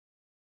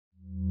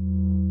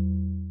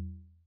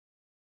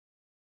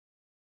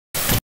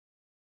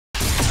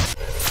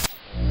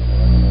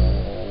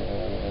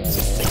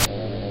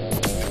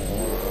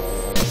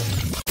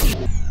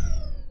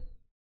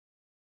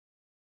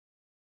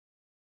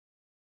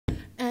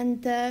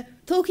And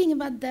talking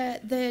about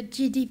the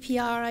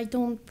GDPR, I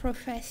don't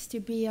profess to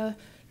be a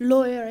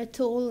lawyer at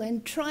all,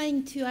 and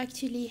trying to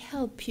actually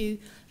help you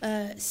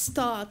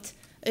start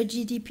a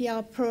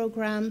GDPR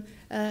program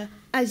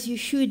as you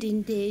should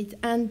indeed.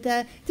 And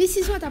this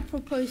is what I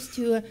propose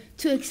to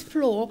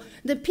explore: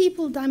 the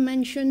people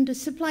dimension, the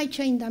supply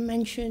chain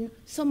dimension,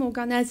 some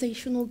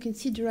organizational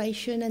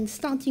consideration, and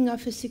starting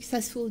off a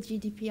successful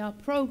GDPR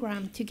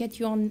program to get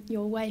you on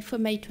your way for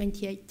May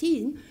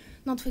 2018.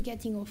 Not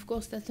forgetting, of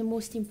course, that the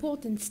most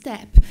important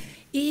step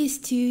is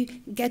to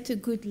get a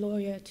good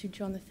lawyer, to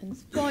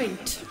Jonathan's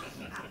point.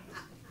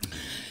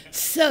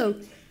 So,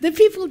 the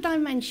people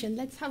dimension,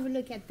 let's have a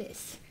look at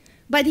this.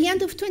 By the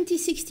end of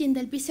 2016,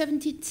 there'll be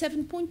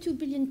 77.2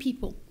 billion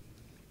people.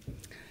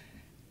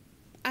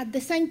 At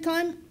the same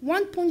time,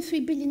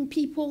 1.3 billion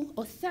people,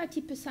 or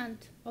 30%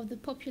 of the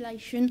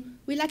population,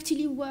 will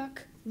actually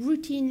work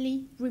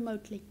routinely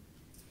remotely.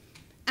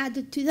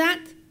 Added to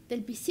that,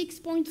 there'll be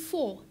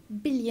 6.4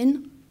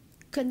 billion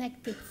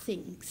connected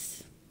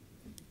things.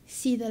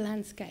 See the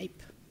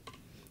landscape.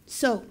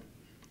 So,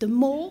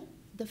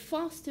 the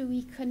faster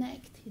we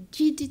connect,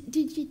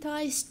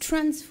 digitize,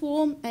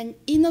 transform, and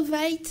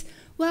innovate,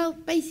 well,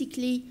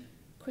 basically,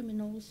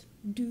 criminals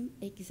do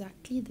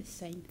exactly the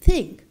same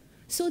thing.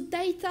 So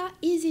data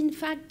is, in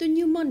fact, the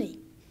new money.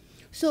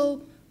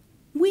 So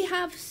we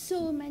have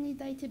so many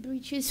data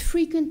breaches,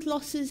 frequent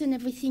losses, and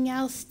everything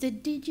else. The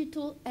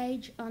digital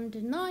age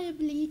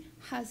undeniably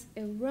has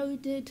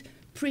eroded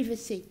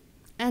privacy,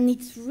 and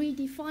it's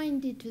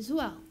redefined it as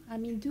well. I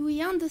mean, do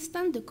we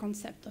understand the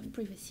concept of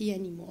privacy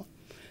anymore?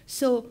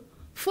 So,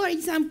 for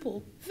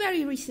example,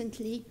 very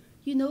recently,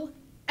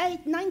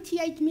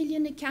 98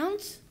 million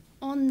accounts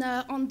on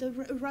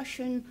the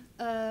Russian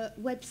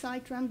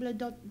website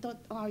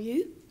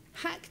rambler.ru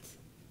hacked.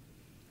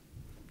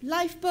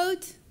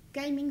 Lifeboat,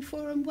 gaming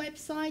forum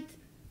website,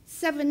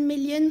 7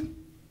 million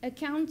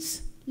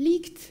accounts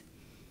leaked.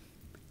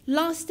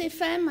 Last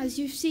FM, as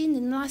you've seen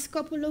in the last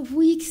couple of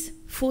weeks,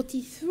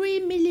 43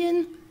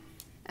 million.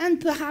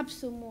 And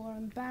perhaps a more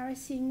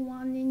embarrassing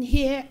one in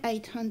here,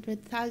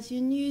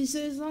 800,000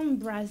 users on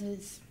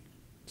browsers.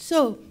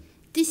 So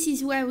this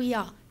is where we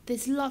are.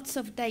 There's lots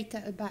of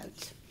data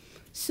about.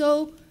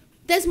 So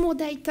there's more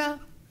data.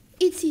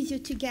 It's easier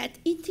to get.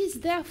 It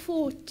is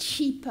therefore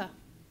cheaper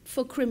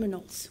for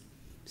criminals.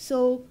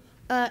 So,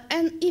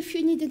 and if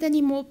you needed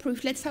any more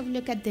proof, let's have a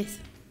look at this.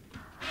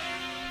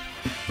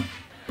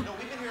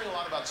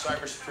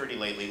 Cybersecurity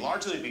lately,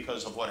 largely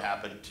because of what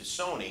happened to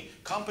Sony.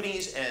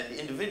 Companies and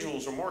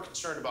individuals are more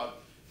concerned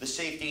about the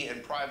safety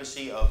and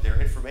privacy of their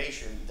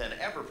information than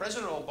ever.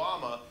 President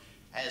Obama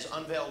has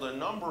unveiled a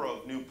number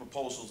of new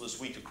proposals this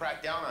week to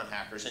crack down on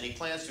hackers, and he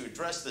plans to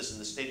address this in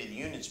the State of the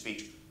Union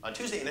speech on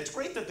Tuesday. And it's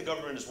great that the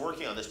government is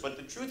working on this, but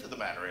the truth of the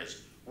matter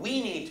is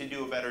we need to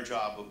do a better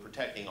job of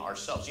protecting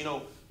ourselves. You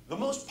know, the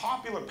most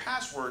popular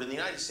password in the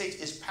United States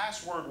is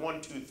password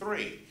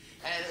 123.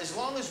 And as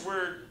long as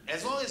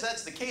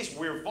that's the case,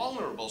 we're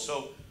vulnerable.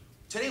 So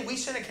today we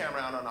sent a camera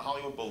out on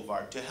Hollywood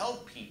Boulevard to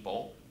help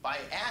people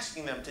by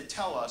asking them to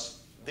tell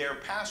us their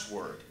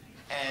password.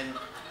 And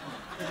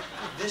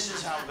this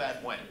is how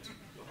that went.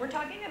 We're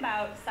talking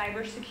about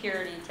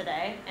cybersecurity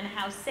today and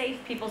how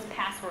safe people's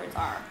passwords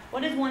are.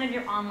 What is one of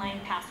your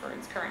online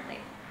passwords currently?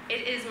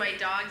 It is my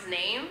dog's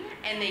name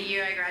and the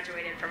year I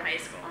graduated from high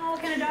school. Oh,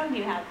 what kind of dog do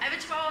you have? I have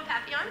a Chihuahua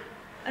Papillon.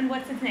 And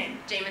what's its name?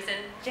 Jameson.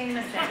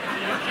 Jameson.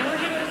 And where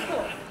did you go to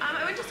school?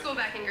 I went to school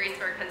back in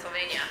Greensburg,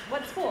 Pennsylvania.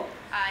 What school?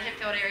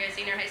 Hempfield Area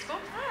Senior High School.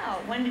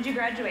 Oh, when did you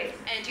graduate?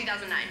 In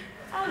 2009.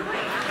 Oh,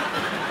 great.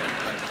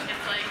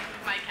 It's like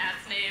my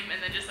cat's name and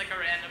then just like a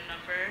random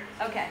number.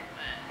 Okay.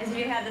 Have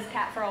you had this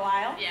cat for a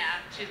while? Yeah,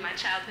 she's my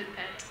childhood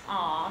pet.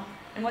 Aw.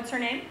 And what's her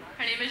name?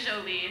 Her name is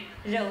Jolie.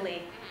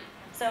 Jolie.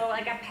 So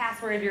like a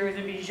password of yours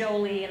would be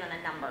Jolie and then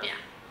a number. Yeah.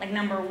 Like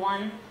number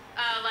 1?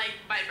 Like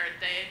my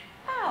birthday.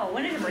 Oh,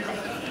 when is your birthday?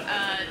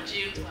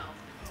 June 12th.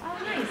 Oh,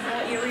 nice. So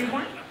what year were you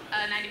born?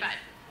 95.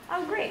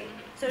 Oh, great.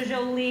 So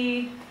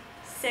Jolie,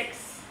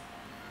 6,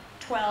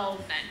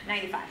 12,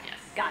 95. Yes.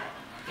 Got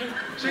it.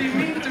 So you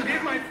mean to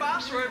give my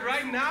password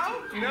right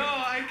now? No,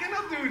 I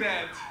cannot do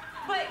that.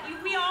 But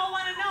we all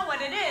want to know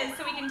what it is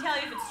so we can tell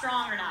you if it's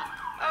strong or not.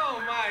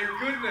 Oh my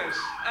goodness.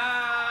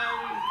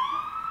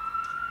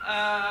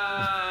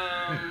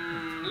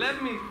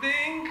 Let me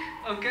think.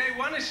 Okay,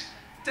 one is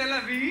Tel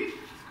Aviv.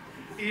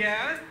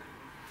 Yeah.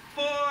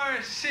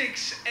 4,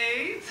 6,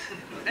 8,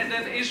 and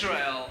then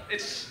Israel.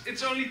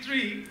 It's only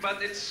 3,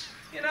 but it's,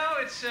 you know,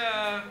 it's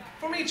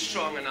for me it's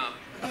strong enough.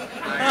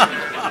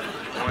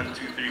 1,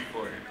 2, 3,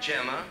 4.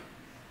 Gemma.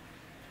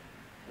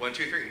 1,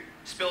 2, 3.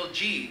 Spelled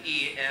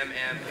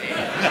G-E-M-M-A.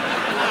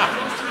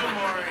 Most of them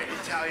are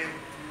Italian.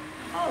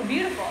 Oh,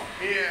 beautiful.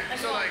 Yeah. Like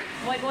So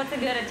what? What's a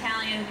good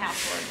Italian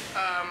password?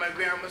 my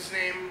grandma's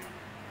name.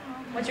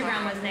 What's your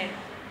grandma's name?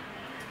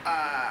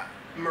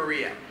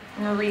 Maria.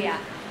 Maria.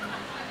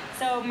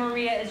 So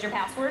Maria is your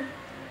password?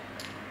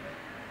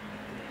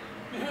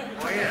 Oh yeah.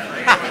 Oh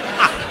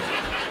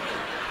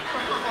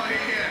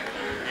yeah.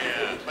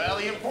 Yeah. Well,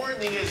 the important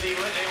thing is they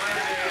learned a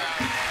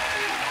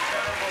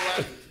terrible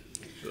lesson.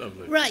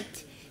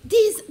 Right.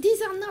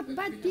 These are not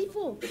bad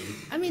people.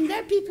 I mean,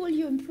 they're people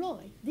you employ.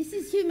 This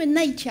is human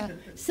nature.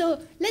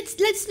 So let's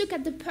look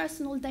at the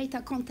personal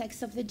data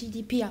context of the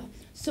GDPR.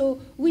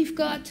 So we've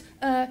got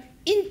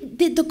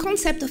the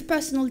concept of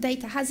personal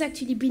data has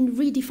actually been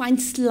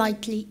redefined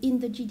slightly in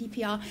the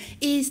GDPR.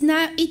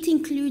 It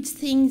includes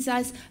things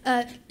as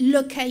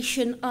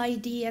location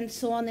ID and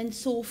so on and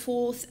so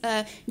forth,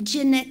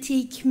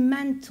 genetic,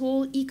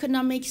 mental,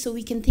 economic, so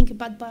we can think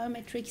about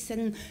biometrics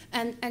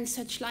and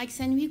such likes,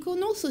 and we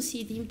can also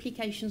see the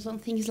implications on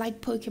things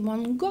like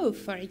Pokemon Go,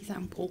 for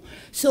example.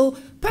 So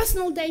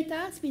personal data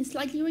has been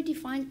slightly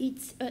redefined.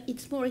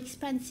 It's more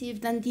expensive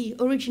than the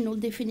original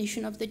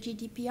definition of the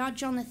GDPR.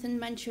 Jonathan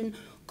mentioned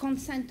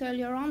consent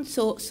earlier on,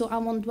 so I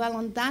won't dwell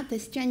on that.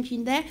 There's change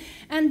in there.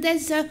 And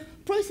there's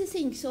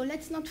processing, so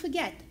let's not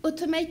forget.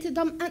 Automated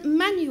and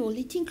manual,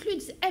 it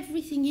includes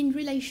everything in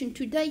relation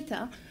to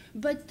data,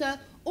 but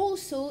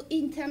also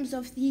in terms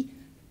of the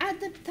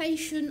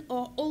adaptation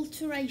or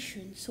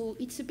alteration. So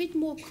it's a bit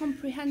more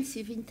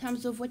comprehensive in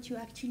terms of what you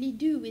actually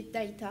do with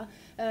data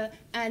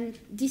and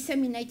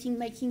disseminating,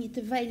 making it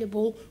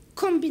available,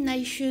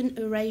 combination,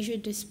 erasure,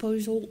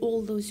 disposal,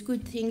 all those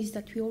good things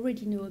that we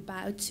already know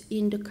about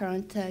in the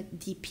current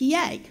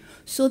DPA.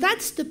 So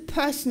that's the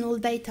personal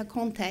data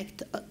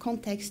context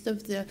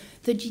of the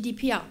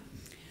GDPR.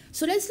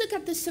 So let's look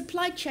at the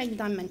supply chain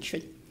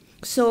dimension.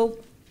 So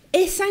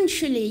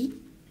essentially,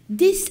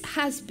 this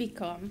has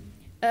become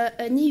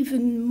an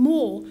even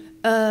more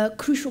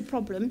crucial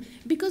problem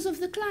because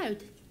of the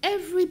cloud.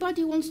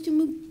 Everybody wants to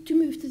move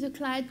to the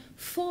cloud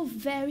for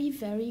very,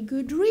 very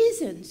good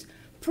reasons.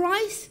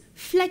 Price,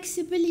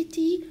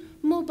 flexibility,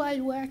 mobile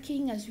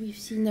working, as we've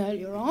seen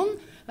earlier on,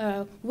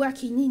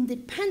 working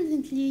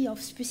independently of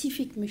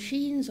specific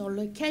machines or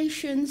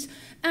locations,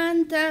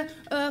 and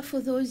for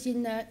those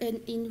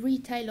in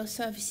retail or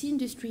service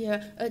industry,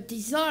 a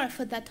desire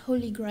for that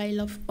holy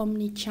grail of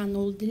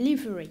omni-channel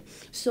delivery.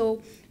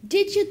 So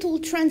digital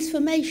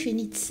transformation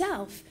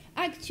itself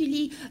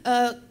actually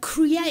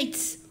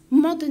creates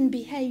modern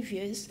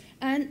behaviors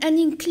and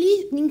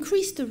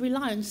increase the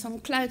reliance on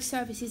cloud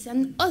services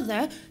and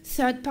other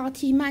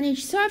third-party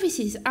managed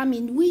services. I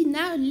mean, we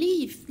now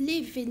live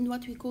in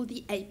what we call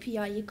the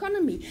API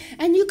economy.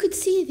 And you could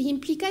see the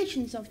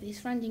implications of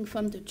this ranging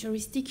from the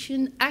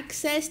jurisdiction,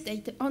 access,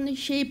 data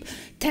ownership,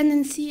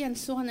 tenancy, and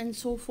so on and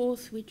so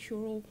forth, which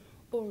you're all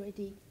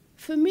already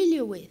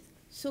familiar with.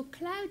 So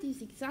cloud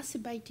is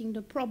exacerbating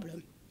the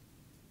problem.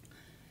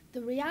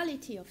 The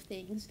reality of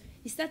things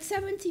is that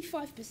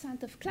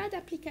 75% of cloud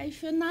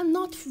applications are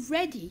not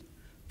ready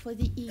for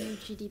the EU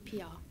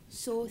GDPR.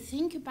 So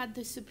think about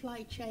the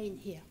supply chain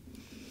here.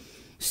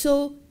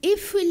 So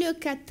if we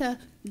look at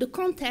the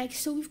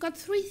context, so we've got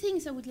three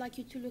things I would like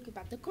you to look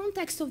about. The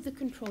context of the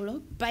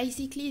controller,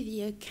 basically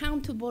the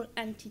accountable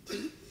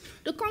entity.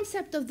 The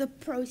concept of the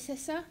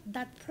processor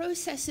that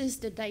processes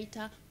the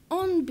data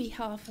on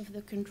behalf of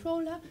the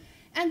controller.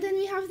 And then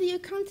we have the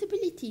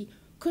accountability.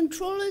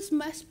 Controllers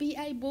must be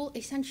able,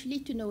 essentially,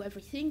 to know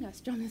everything, as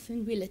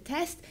Jonathan will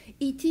attest.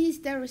 It is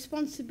their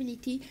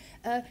responsibility,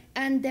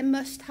 and they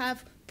must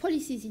have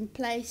policies in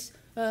place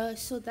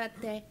so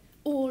that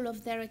all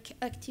of their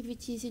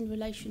activities in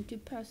relation to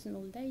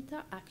personal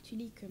data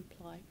actually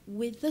comply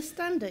with the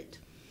standard.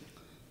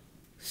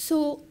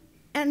 So,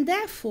 and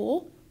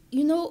therefore,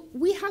 you know,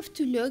 we have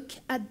to look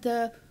at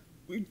the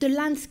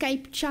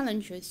landscape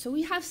challenges. So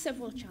we have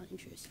several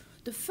challenges.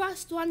 The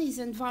first one is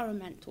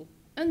environmental.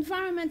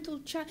 Environmental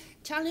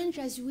challenge,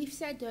 as we've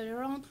said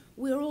earlier on,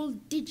 we're all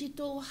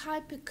digital,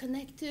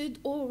 hyper-connected,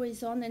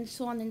 always on, and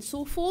so on and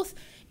so forth.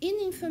 In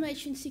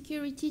information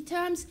security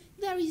terms,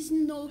 there is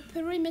no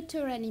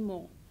perimeter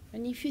anymore.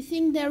 And if you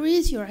think there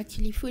is, you're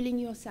actually fooling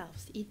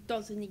yourselves. It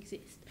doesn't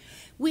exist.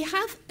 We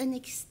have an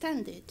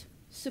extended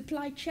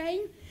supply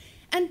chain,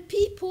 and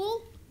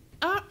people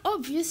are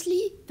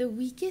obviously the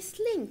weakest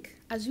link,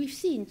 as we've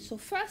seen. So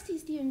first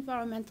is the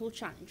environmental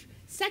challenge.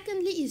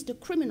 Secondly is the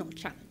criminal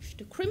challenge.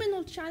 The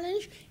criminal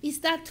challenge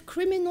is that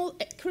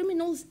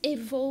criminals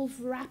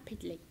evolve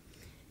rapidly.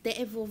 They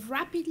evolve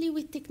rapidly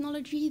with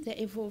technology. They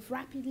evolve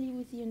rapidly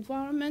with the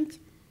environment.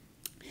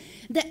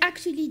 They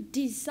actually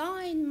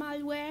design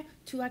malware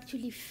to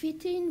actually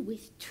fit in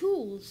with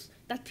tools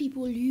that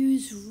people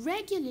use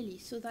regularly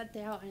so that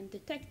they are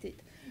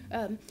undetected.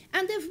 And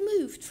they've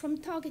moved from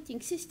targeting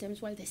systems,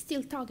 well, they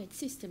still target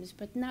systems,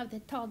 but now they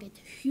target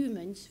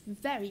humans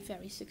very,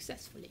 very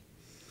successfully.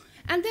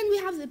 And then we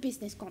have the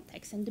business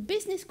context. And the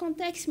business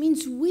context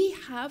means we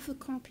have a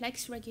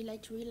complex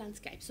regulatory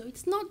landscape. So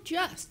it's not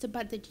just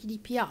about the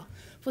GDPR.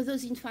 For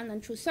those in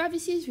financial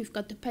services, we've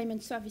got the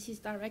Payment Services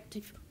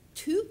Directive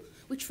 2,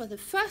 which for the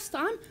first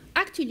time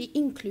actually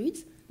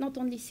includes not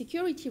only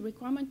security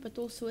requirement, but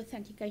also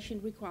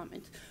authentication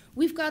requirement.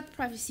 We've got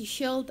Privacy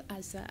Shield,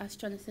 as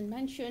Jonathan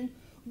mentioned.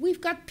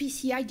 we've got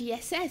PCI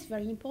DSS,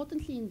 very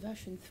importantly, in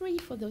version 3,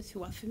 for those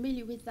who are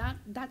familiar with that.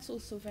 That's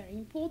also very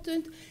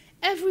important.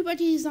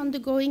 Everybody is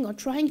undergoing or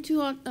trying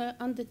to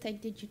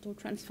undertake digital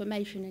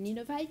transformation and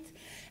innovate.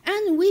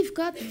 And we've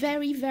got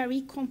very,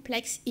 very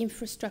complex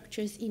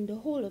infrastructures in the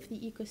whole of the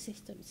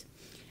ecosystems.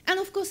 And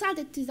of course,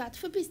 added to that,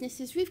 for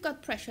businesses, we've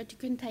got pressure to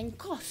contain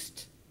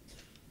cost.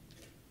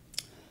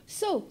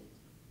 So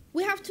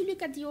we have to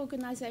look at the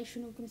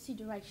organizational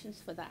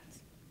considerations for that.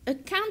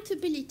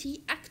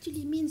 Accountability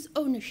actually means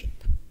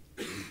ownership.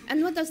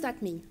 And what does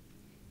that mean?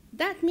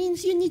 That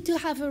means you need to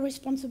have a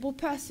responsible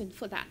person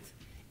for that.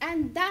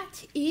 And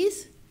that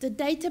is the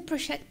data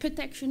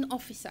protection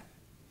officer.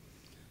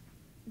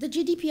 The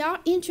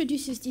GDPR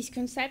introduces this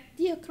concept,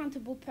 the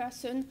accountable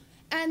person,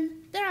 and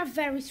there are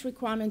various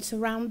requirements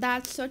around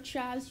that, such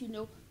as,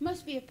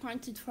 must be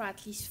appointed for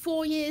at least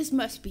 4 years,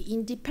 must be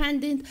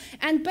independent,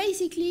 and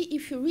basically,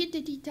 if you read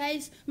the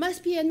details,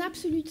 must be an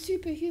absolute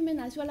superhuman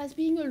as well as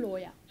being a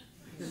lawyer.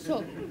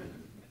 So,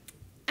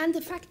 and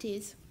the fact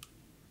is,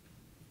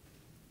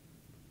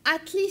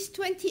 at least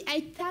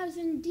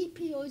 28,000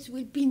 DPOs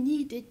will be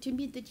needed to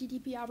meet the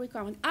GDPR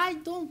requirement. I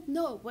don't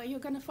know where you're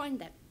going to find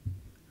them,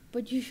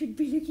 but you should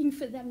be looking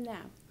for them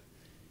now.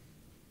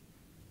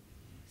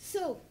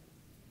 So,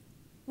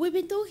 we've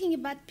been talking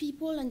about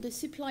people and the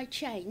supply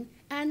chain,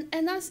 and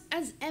as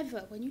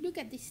ever, when you look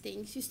at these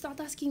things, you start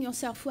asking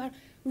yourself, well,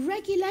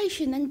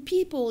 regulation and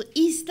people,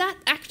 is that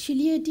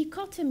actually a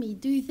dichotomy?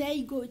 Do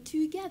they go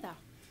together?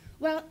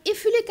 Well,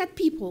 if you look at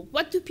people,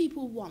 what do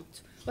people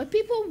want? Well,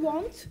 people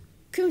want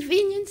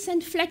convenience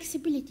and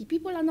flexibility.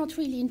 People are not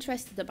really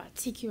interested about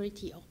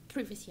security or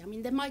privacy. I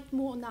mean, they might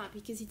more now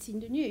because it's in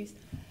the news.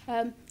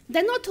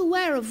 They're not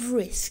aware of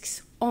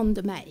risks on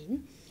the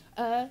main.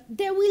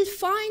 They will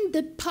find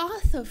the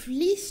path of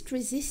least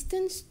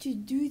resistance to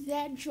do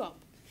their job.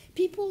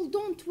 People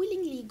don't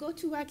willingly go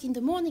to work in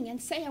the morning and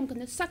say, I'm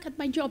going to suck at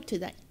my job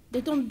today.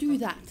 They don't do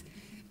that.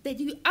 They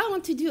do, I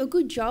want to do a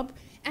good job,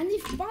 and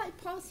if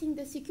bypassing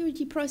the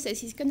security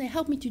process is going to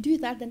help me to do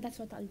that, then that's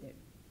what I'll do.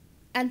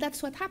 And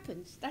that's what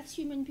happens. That's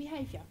human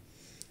behavior.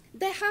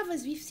 They have,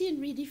 as we've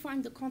seen,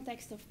 redefined the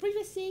context of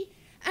privacy,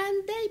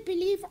 and they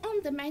believe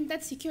on the main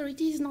that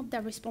security is not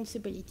their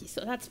responsibility.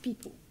 So that's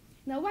people.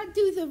 Now, what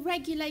do the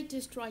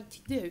regulators try to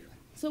do?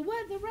 So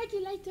what the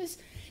regulators,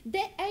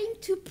 they aim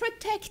to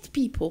protect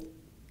people.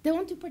 They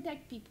want to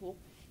protect people.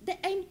 They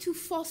aim to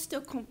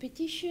foster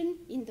competition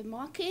in the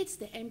markets.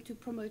 They aim to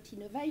promote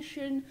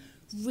innovation,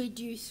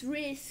 reduce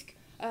risk,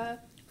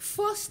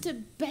 foster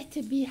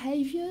better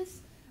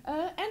behaviors,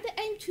 and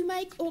they aim to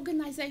make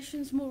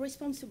organizations more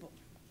responsible.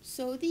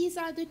 So these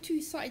are the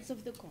two sides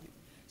of the coin.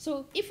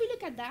 So if we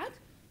look at that,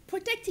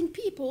 protecting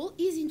people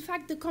is in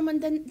fact the common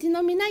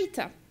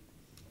denominator.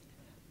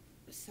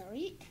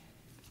 Sorry.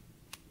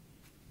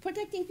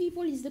 Protecting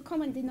people is the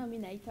common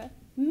denominator.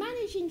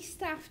 Managing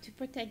staff to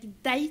protect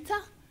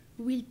data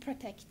will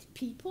protect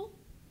people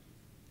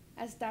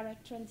as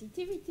direct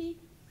transitivity.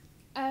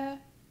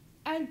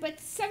 But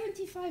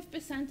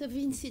 75% of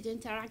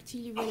incidents are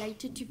actually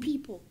related to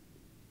people.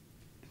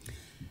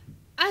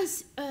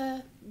 As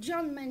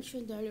John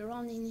mentioned earlier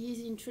on in his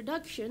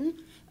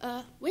introduction,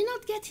 we're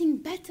not getting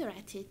better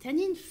at it. And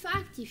in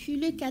fact, if you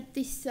look at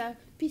this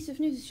piece of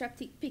news which I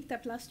picked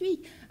up last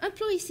week,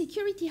 employee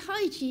security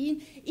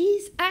hygiene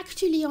is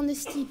actually on a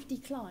steep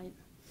decline.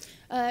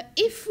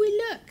 If we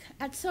look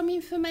at some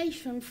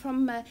information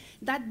from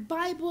that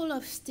Bible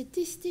of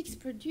statistics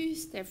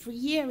produced every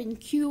year in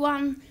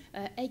Q1,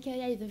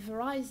 aka the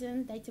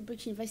Verizon Data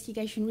Breach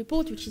Investigation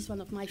Report, which is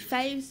one of my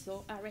faves,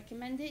 so I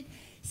recommend it,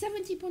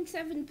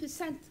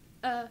 70.7%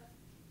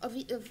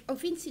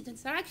 of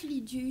incidents are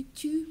actually due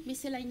to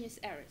miscellaneous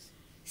errors.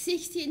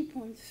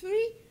 16.3%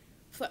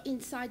 for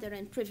insider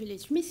and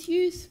privilege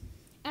misuse,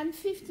 and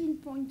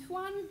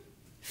 15.1%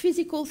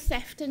 physical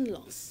theft and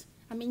loss.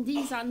 I mean,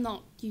 these are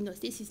not,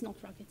 this is not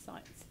rocket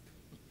science.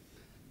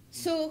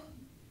 So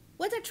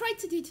what I tried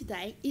to do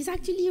today is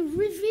actually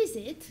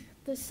revisit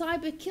the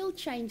cyber kill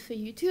chain for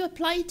you to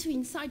apply it to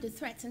insider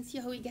threats and see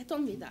how we get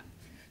on with that.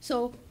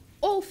 So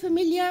all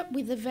familiar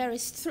with the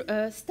various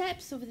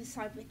steps of the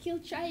cyber kill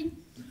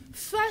chain.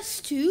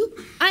 First two,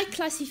 I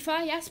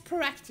classify as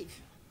proactive.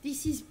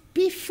 This is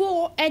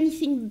before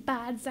anything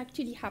bad's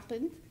actually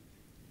happened,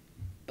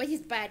 but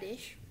it's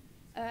badish.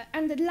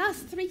 And the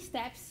last three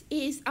steps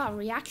are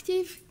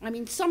reactive. I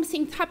mean,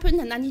 something happened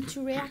and I need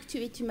to react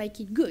to it to make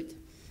it good.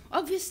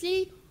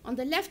 Obviously, on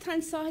the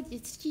left-hand side,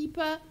 it's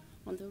cheaper.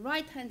 On the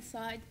right-hand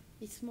side,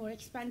 it's more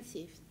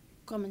expensive.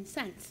 Common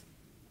sense.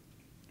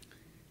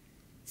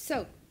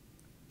 So,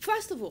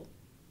 first of all,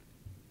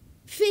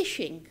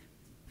 phishing.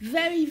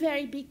 Very,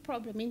 very big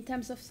problem in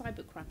terms of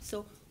cybercrime.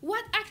 So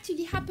what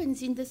actually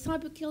happens in the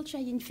cyber kill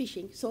chain in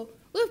phishing? So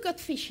we've got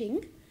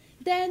phishing.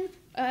 Then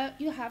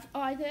you have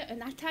either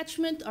an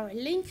attachment or a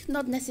link,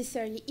 not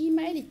necessarily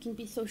email. It can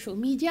be social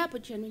media,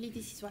 but generally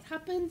this is what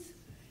happens.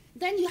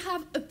 Then you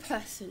have a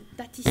person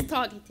that is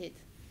targeted.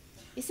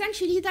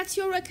 Essentially, that's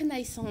your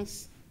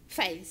reconnaissance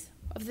phase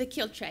of the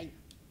kill chain.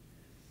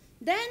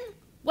 Then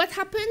what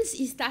happens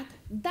is that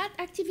that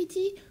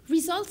activity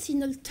results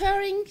in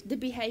altering the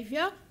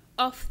behavior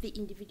of the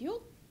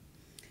individual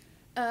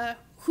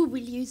who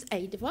will use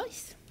a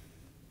device,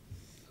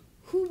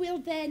 who will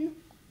then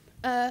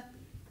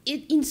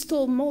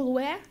install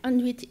malware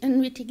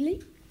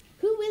unwittingly,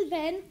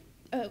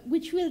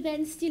 which will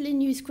then steal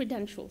and use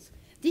credentials.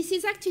 This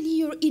is actually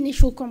your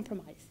initial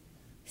compromise.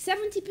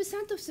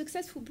 70% of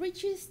successful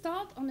breaches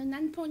start on an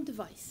endpoint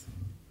device.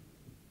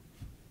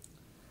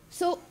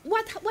 So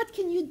what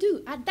can you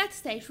do at that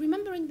stage,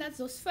 remembering that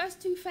those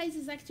first two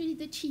phases are actually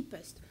the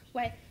cheapest,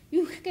 where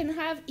you can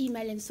have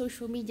email and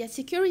social media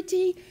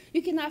security,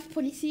 you can have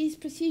policies,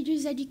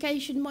 procedures,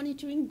 education,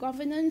 monitoring,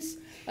 governance,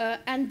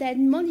 and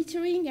then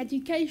monitoring,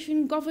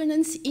 education,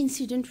 governance,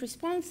 incident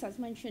response, as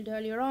mentioned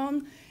earlier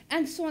on,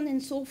 and so on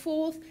and so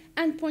forth,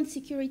 endpoint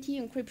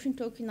security, encryption,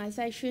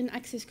 tokenization,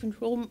 access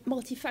control,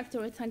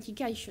 multi-factor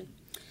authentication.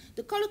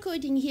 The color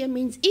coding here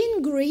means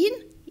in green,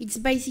 it's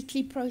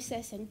basically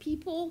process and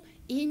people.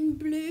 In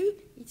blue,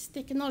 it's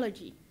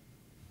technology.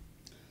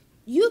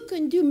 You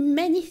can do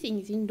many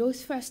things in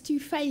those first two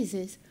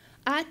phases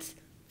at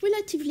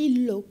relatively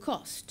low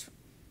cost.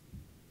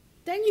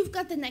 Then you've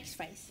got the next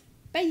phase.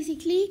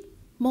 Basically,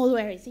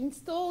 malware is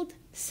installed,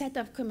 set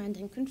up command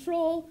and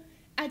control,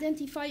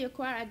 identify,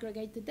 acquire,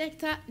 aggregate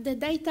the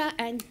data,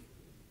 and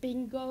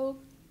bingo,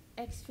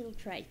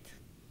 exfiltrate.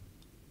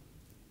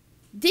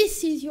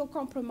 This is your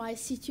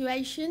compromise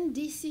situation.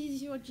 This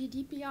is your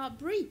GDPR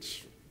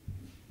breach.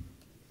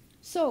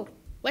 So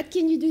what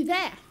can you do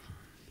there?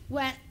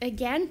 Well,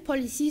 again,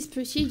 policies,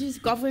 procedures,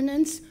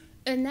 governance,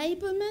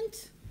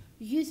 enablement,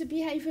 user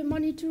behavior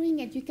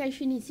monitoring,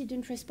 education,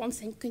 incident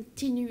response, and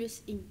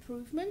continuous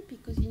improvement,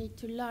 because you need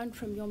to learn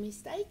from your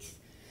mistakes.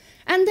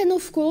 And then,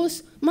 of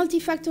course,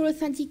 multi-factor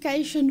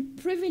authentication,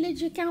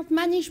 privilege account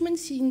management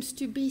seems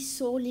to be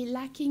sorely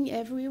lacking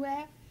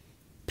everywhere.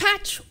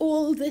 Patch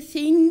all the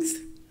things,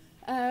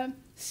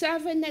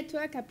 server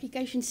network,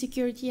 application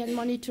security and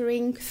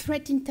monitoring,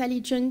 threat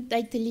intelligence,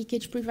 data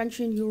leakage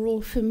prevention, you're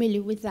all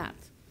familiar with that.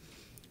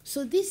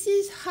 So this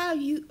is how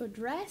you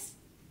address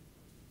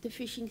the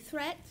phishing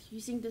threat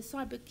using the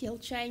cyber kill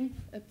chain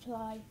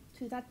applied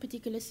to that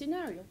particular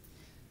scenario.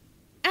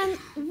 And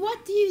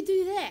what do you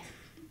do there?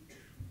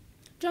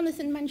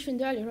 Jonathan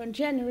mentioned earlier on,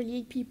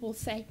 generally people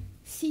say,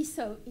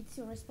 CISO, it's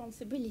your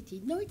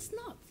responsibility. No, it's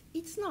not.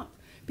 It's not.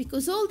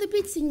 Because all the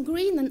bits in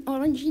green and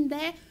orange in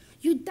there,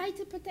 your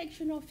data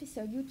protection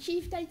officer, your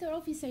chief data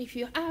officer, if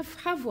you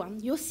have one,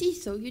 your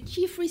CISO, your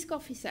chief risk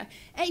officer,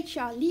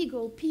 HR,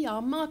 legal,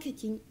 PR,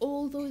 marketing,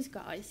 all those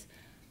guys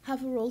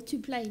have a role to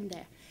play in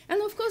there.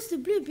 And of course, the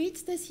blue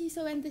bits, the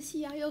CISO and the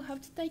CIO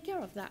have to take care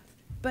of that.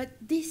 But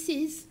this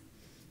is,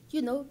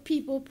 you know,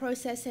 people,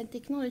 process, and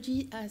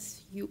technology,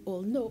 as you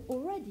all know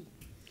already.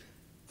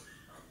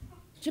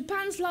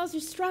 Japan's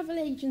largest travel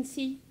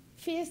agency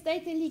fears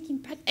data leak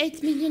impact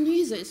 8 million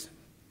users.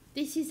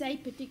 This is a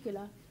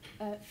particular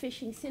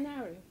phishing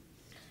scenario.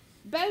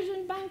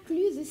 Belgian bank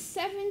loses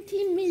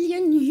 70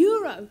 million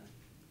euro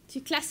to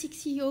classic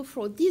CEO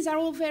fraud. These are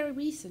all very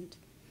recent.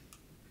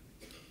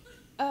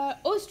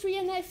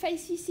 Austrian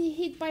FACC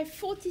hit by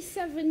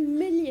 $47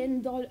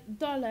 million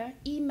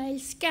email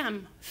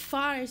scam,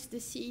 fires the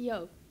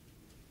CEO.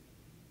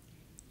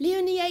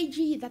 Leonie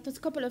AG, that was a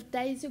couple of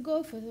days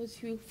ago, for those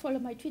who follow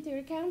my Twitter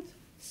account,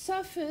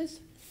 suffers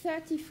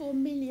 £34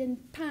 million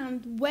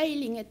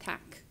whaling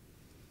attack.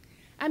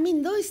 I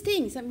mean, those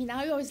things, I mean,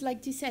 I always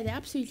like to say they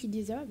absolutely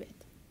deserve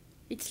it.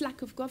 It's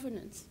lack of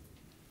governance.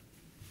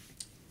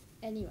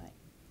 Anyway,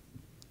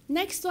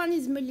 next one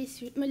is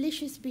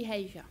malicious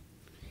behavior.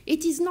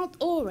 It is not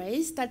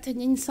always that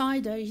an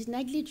insider is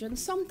negligent.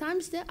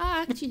 Sometimes they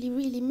are actually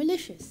really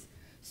malicious.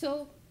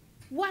 So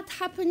what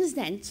happens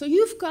then? So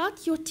you've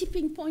got your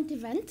tipping point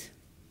event,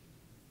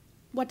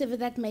 whatever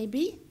that may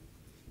be,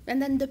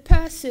 and then the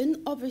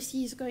person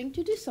obviously is going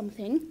to do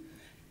something,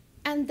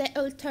 and they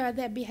alter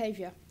their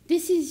behavior.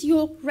 This is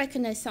your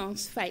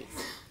reconnaissance phase.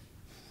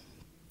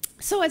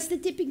 So what's the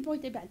tipping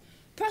point event?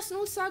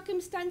 Personal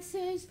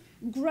circumstances,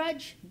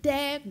 grudge,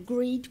 dare,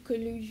 greed,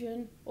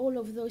 collusion, all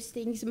of those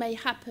things may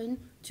happen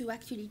to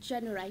actually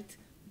generate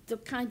the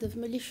kind of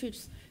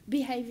malicious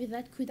behavior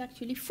that could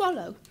actually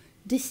follow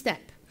this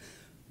step.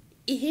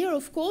 Here,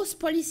 of course,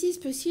 policies,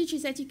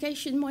 procedures,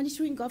 education,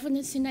 monitoring,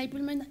 governance,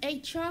 enablement,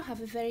 HR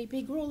have a very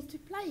big role to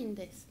play in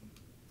this.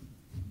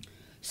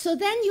 So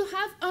then you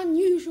have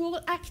unusual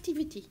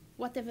activity,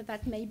 whatever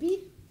that may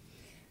be.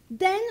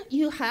 Then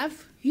you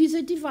have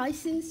user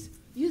devices,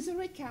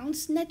 user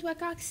accounts,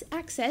 network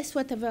access,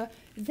 whatever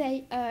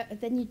they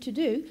need to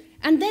do,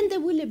 and then they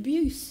will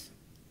abuse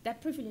their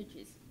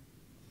privileges.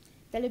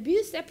 They'll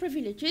abuse their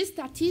privileges.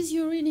 That is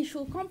your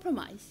initial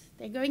compromise.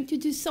 They're going to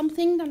do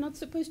something they're not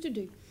supposed to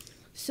do.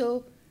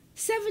 So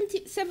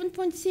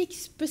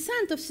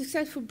 77.6% of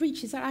successful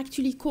breaches are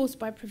actually caused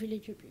by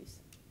privilege abuse.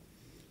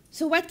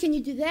 So what can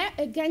you do there?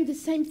 Again, the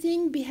same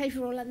thing,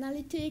 behavioral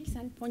analytics,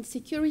 endpoint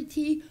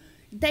security,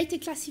 data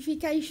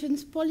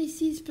classifications,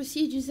 policies,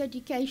 procedures,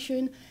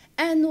 education,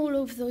 and all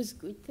of those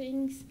good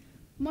things.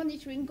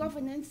 monitoring,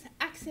 governance,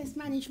 access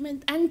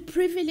management, and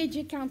privilege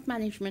account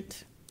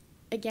management.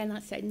 Again, I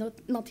say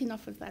not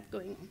enough of that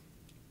going on.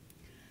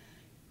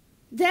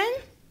 Then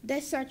they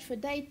search for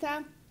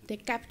data, they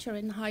capture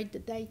and hide the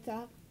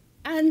data,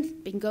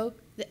 and bingo,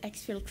 they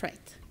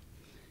exfiltrate.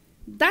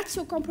 That's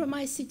your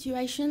compromised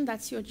situation,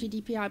 that's your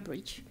GDPR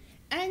breach.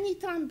 Any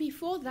time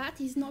before that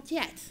is not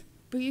yet,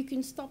 but you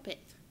can stop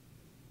it.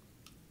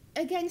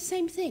 Again,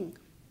 same thing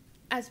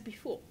as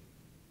before.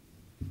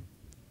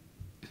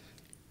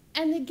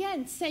 And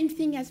again, same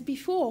thing as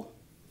before.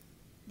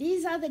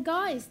 These are the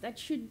guys that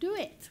should do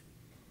it.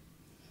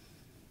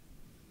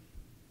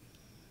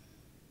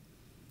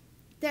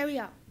 There we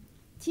are.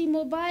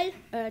 T-Mobile,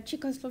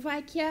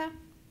 Czechoslovakia,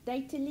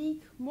 data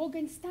leak.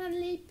 Morgan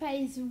Stanley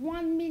pays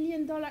 $1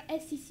 million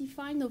SEC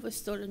fine over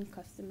stolen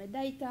customer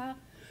data.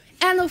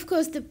 And of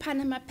course, the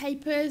Panama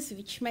Papers,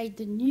 which made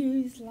the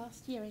news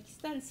last year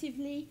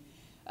extensively.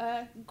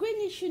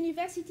 Greenwich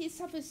University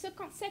suffered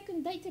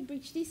second data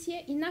breach this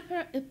year in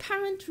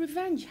apparent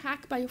revenge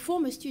hack by a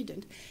former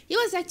student. He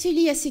was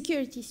actually a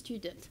security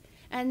student,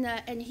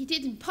 and he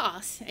didn't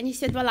pass. And he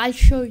said, well, I'll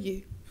show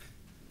you.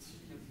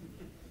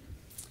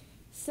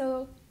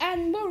 So,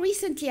 and more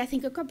recently, I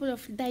think a couple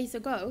of days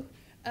ago,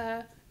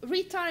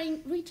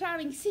 retiring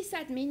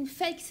sysadmin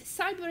fakes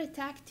cyber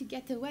attack to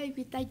get away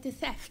with data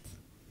theft.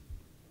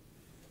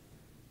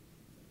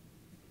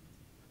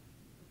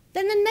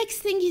 Then the next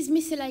thing is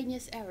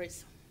miscellaneous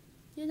errors.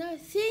 You know,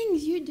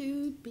 things you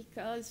do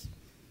because,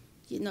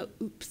 you know,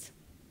 oops.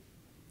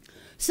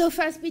 So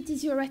first bit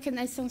is your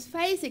reconnaissance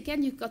phase.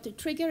 Again, you've got a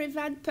trigger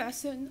event,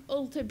 person,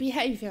 alter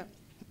behavior.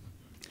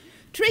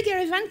 Trigger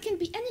event can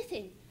be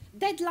anything.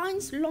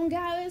 Deadlines, long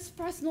hours,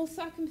 personal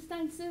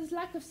circumstances,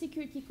 lack of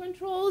security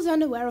controls,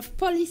 unaware of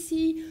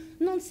policy,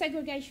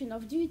 non-segregation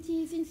of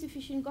duties,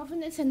 insufficient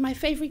governance, and my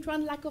favorite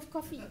one, lack of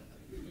coffee.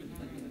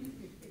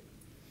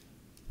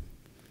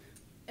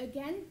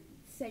 Again,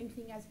 same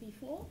thing as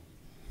before.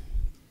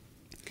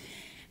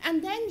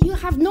 And then you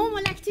have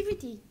normal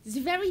activity. It's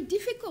very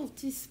difficult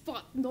to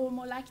spot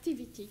normal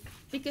activity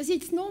because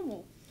it's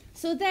normal.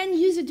 So then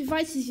user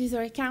devices,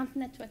 user account,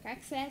 network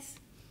access.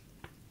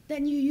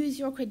 Then you use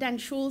your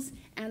credentials,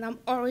 and I'm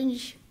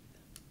orange.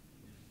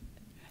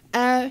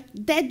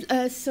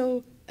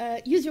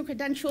 Use your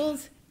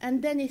credentials,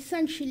 and then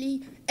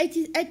essentially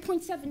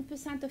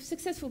 8.7% of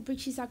successful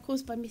breaches are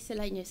caused by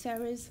miscellaneous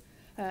errors.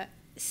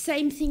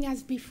 Same thing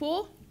as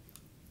before.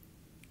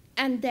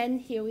 And then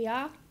here we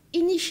are.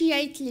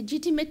 Initiate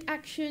legitimate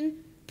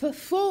action,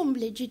 perform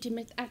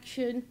legitimate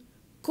action,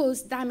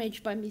 cause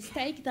damage by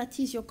mistake. That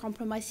is your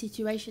compromised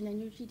situation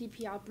and your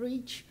GDPR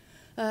breach.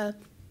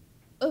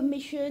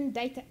 Omission,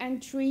 data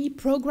entry,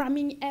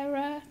 programming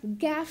error,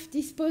 gaffe,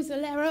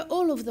 disposal error,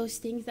 all of those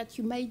things that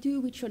you may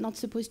do which you're not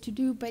supposed to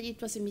do, but it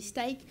was a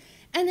mistake.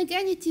 And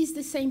again, it is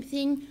the same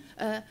thing,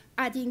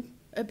 adding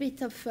a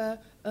bit of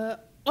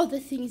other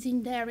things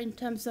in there in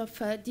terms of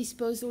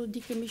disposal,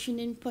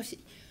 decommissioning,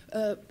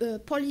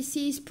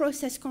 policies,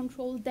 process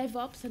control,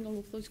 DevOps, and all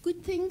of those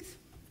good things.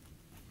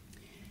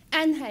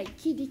 And hey,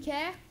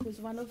 GDPR was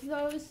one of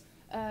those,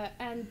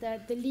 and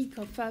the leak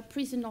of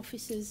prison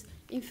officers'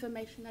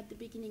 information at the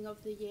beginning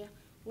of the year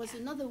was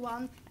another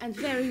one, and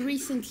very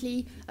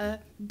recently,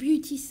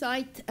 beauty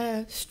site,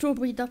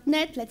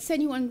 strawberry.net, lets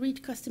anyone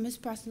read customers'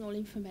 personal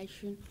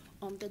information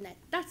on the net.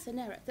 That's an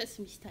error, that's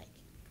a mistake.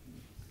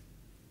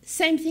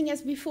 Same thing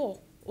as before,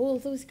 all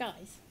those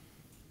guys.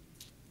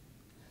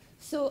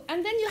 So,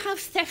 and then you have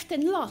theft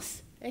and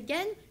loss.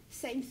 Again,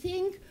 same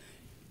thing.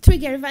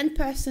 Trigger event,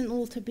 person,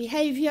 alter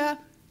behavior.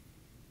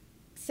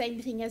 Same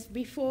thing as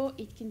before,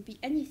 it can be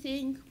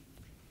anything.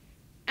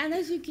 And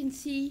as you can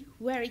see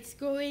where it's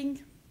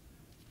going,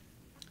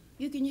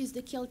 you can use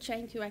the kill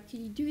chain to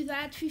actually do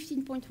that.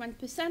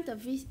 15.1%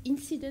 of these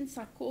incidents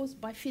are caused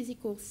by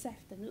physical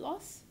theft and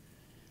loss.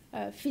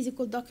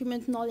 Physical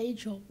document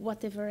knowledge or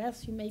whatever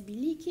else you may be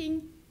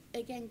leaking.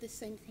 Again, the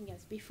same thing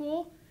as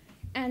before.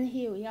 And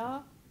here we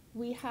are.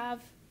 We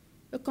have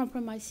a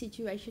compromised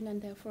situation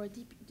and therefore a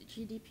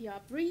GDPR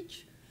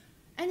breach.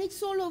 And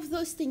it's all of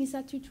those things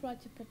that we try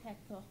to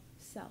protect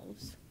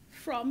ourselves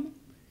from.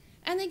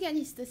 And again,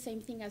 it's the same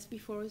thing as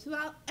before as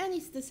well. And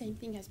it's the same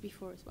thing as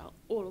before as well.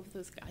 All of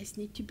those guys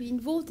need to be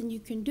involved, and you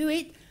can do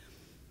it.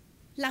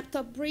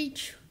 Laptop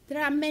breach.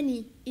 There are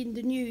many in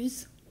the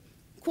news.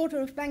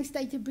 Quarter of banks'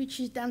 data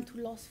breaches down to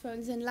lost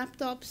phones and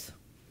laptops.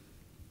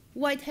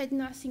 Whitehead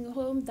Nursing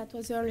Home, that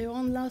was earlier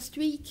on last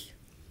week.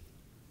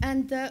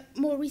 And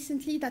more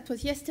recently, that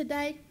was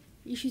yesterday,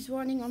 issues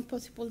warning on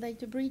possible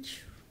data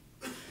breach.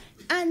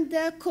 And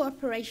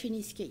cooperation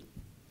is key.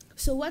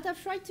 So what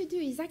I've tried to do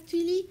is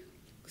actually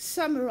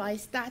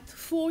summarize that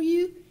for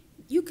you.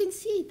 You can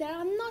see there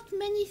are not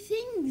many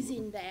things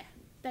in there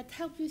that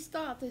help you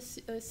start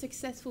a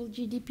successful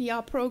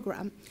GDPR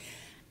program.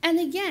 And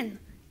again,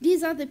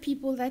 these are the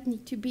people that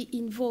need to be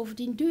involved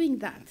in doing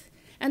that.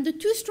 And the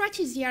two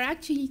strategies are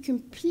actually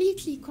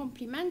completely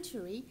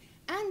complementary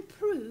and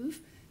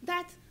prove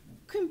that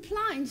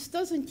compliance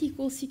doesn't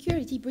equal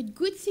security, but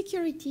good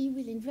security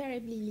will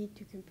invariably lead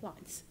to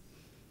compliance.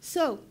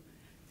 So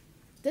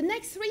The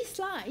next 3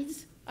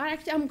 slides are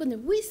actually, I'm going to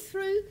whiz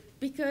through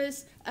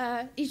because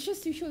it's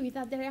just to show you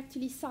that there are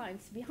actually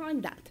science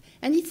behind that.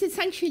 And it's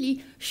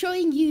essentially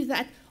showing you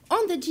that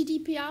on the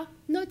GDPR,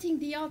 noting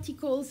the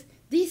articles,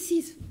 this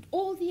is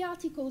all the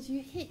articles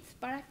you hit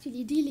by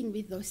actually dealing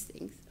with those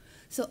things.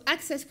 So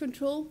access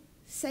control,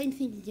 same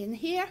thing again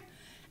here.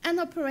 And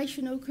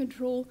operational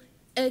control,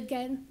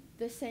 again,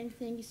 the same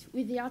things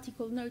with the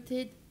article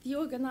noted. The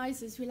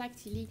organizers will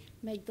actually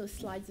make those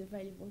slides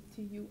available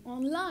to you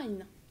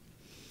online.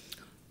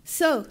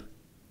 So,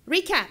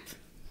 recap.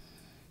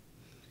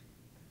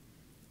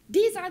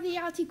 These are the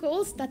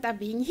articles that are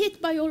being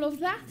hit by all of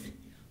that.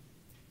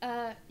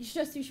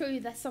 Just to show you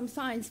there's some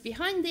science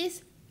behind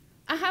this.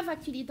 I have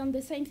actually done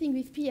the same thing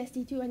with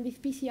PSD2 and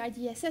with PCI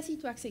DSS.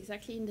 It works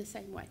exactly in the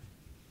same way.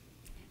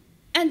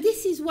 And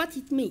this is what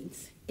it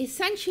means.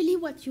 Essentially,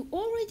 what you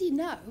already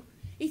know,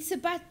 it's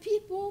about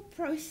people,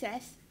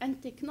 process,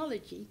 and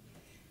technology.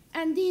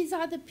 And these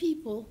are the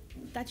people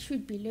that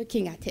should be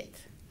looking at it.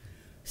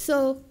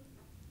 So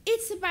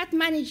it's about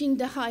managing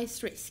the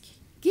highest risk.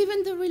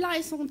 Given the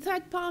reliance on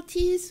third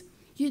parties,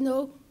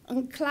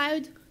 on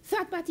cloud,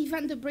 third-party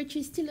vendor breach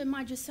is still a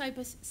major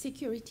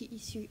cybersecurity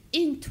issue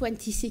in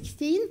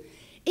 2016.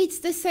 It's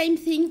the same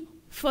thing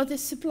for the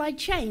supply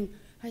chain.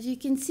 As you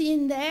can see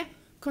in there,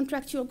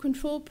 contractual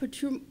control,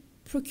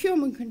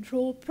 procurement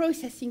control,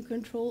 processing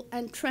control,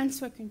 and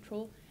transfer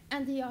control.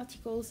 And the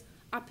articles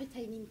are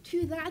pertaining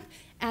to that.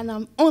 And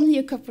I'm only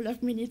a couple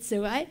of minutes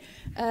away.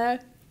 And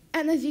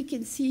as you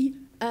can see,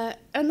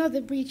 another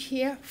breach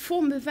here,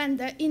 former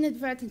vendor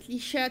inadvertently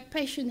shared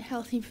patient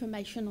health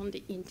information on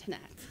the internet.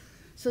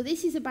 So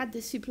this is about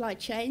the supply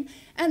chain.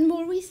 And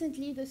more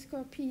recently, the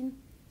Scorpion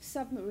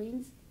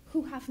submarines,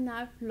 who have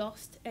now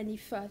lost any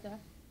further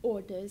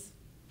orders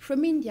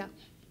from India.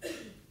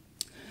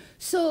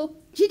 So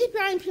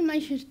GDPR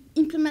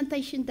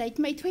implementation date,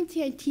 May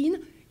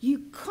 2018.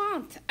 You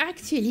can't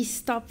actually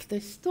stop the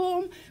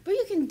storm, but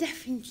you can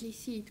definitely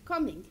see it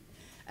coming.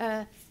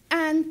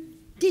 And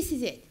this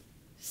is it.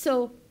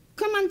 So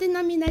common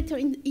denominator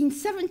in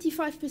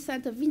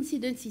 75% of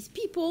incidents is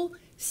people.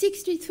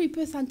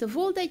 63% of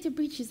all data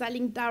breaches are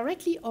linked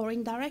directly or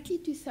indirectly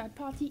to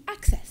third-party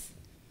access.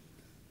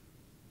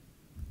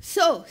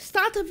 So,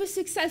 start of a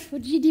successful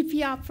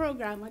GDPR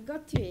program, I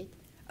got to it.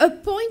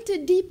 Appoint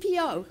a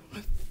DPO,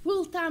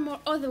 full-time or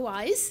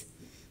otherwise,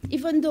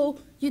 even though,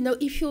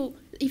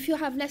 if you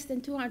have less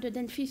than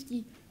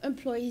 250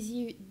 employees,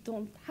 you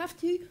don't have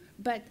to,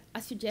 but I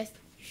suggest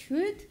you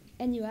should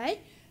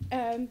anyway,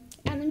 and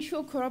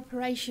ensure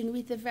cooperation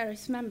with the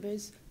various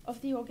members of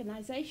the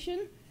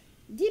organization.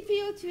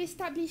 DPO to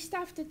establish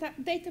staff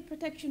data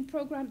protection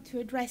program to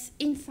address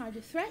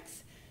insider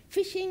threats,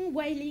 phishing,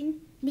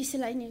 whaling,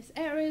 miscellaneous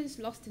errors,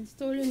 lost and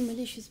stolen,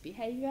 malicious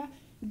behavior.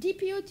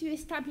 DPO to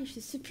establish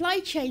a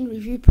supply chain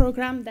review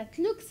program that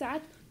looks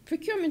at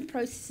procurement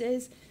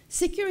processes,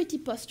 security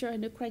posture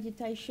and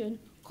accreditation,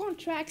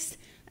 contracts,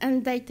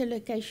 and data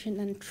location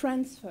and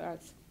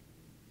transfers.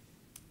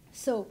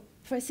 So,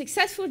 for a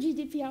successful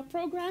GDPR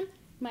program,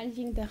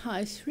 managing the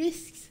highest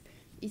risks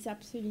is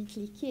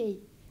absolutely key.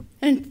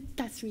 And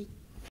that's